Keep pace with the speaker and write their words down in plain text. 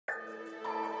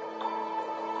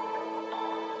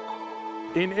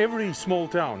In every small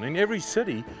town, in every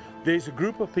city, there's a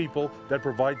group of people that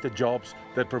provide the jobs,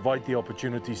 that provide the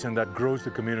opportunities, and that grows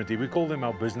the community. We call them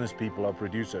our business people, our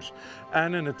producers.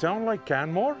 And in a town like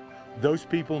Canmore, those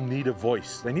people need a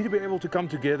voice. They need to be able to come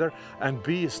together and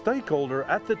be a stakeholder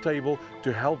at the table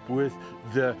to help with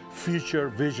the future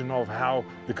vision of how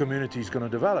the community is going to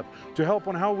develop, to help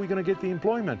on how we're going to get the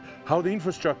employment, how the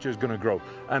infrastructure is going to grow.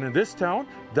 And in this town,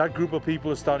 that group of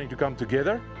people is starting to come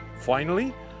together.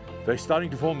 Finally, they're starting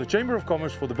to form the Chamber of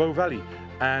Commerce for the Bow Valley,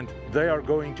 and they are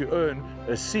going to earn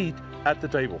a seat at the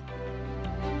table.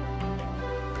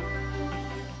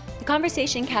 The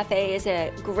Conversation Cafe is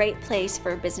a great place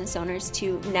for business owners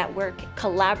to network,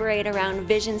 collaborate around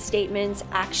vision statements,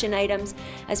 action items,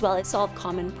 as well as solve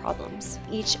common problems.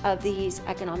 Each of these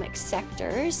economic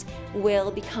sectors will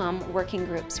become working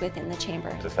groups within the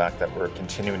Chamber. The fact that we're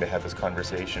continuing to have this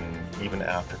conversation even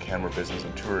after Canmore Business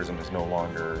and Tourism is no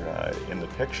longer in the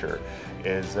picture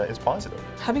is positive.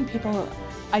 Having people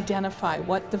identify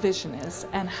what the vision is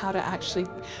and how to actually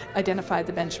identify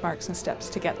the benchmarks and steps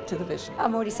to get to the vision.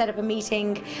 I'm already set up a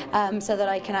meeting so that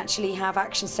I can actually have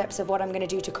action steps of what I'm going to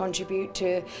do to contribute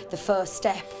to the first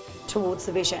step towards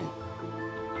the vision.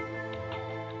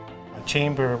 The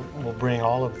Chamber will bring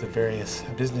all of the various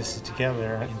businesses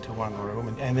together into one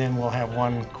room, and then we'll have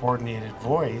one coordinated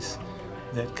voice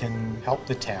that can help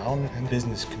the town and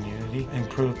business community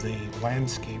improve the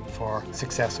landscape for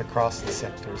success across the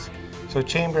sectors. So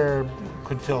Chamber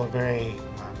could fill a very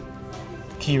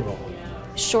key role.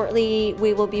 Shortly,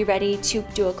 we will be ready to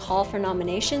do a call for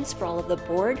nominations for all of the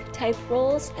board type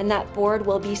roles, and that board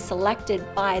will be selected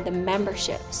by the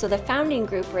membership. So the founding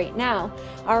group right now,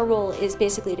 our role is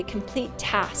basically to complete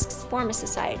tasks, form a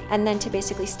society, and then to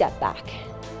basically step back.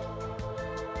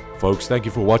 Folks, thank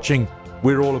you for watching.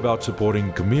 We're all about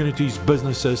supporting communities,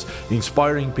 businesses,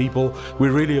 inspiring people. We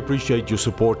really appreciate your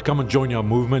support. Come and join our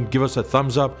movement. Give us a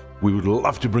thumbs up. We would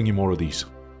love to bring you more of these.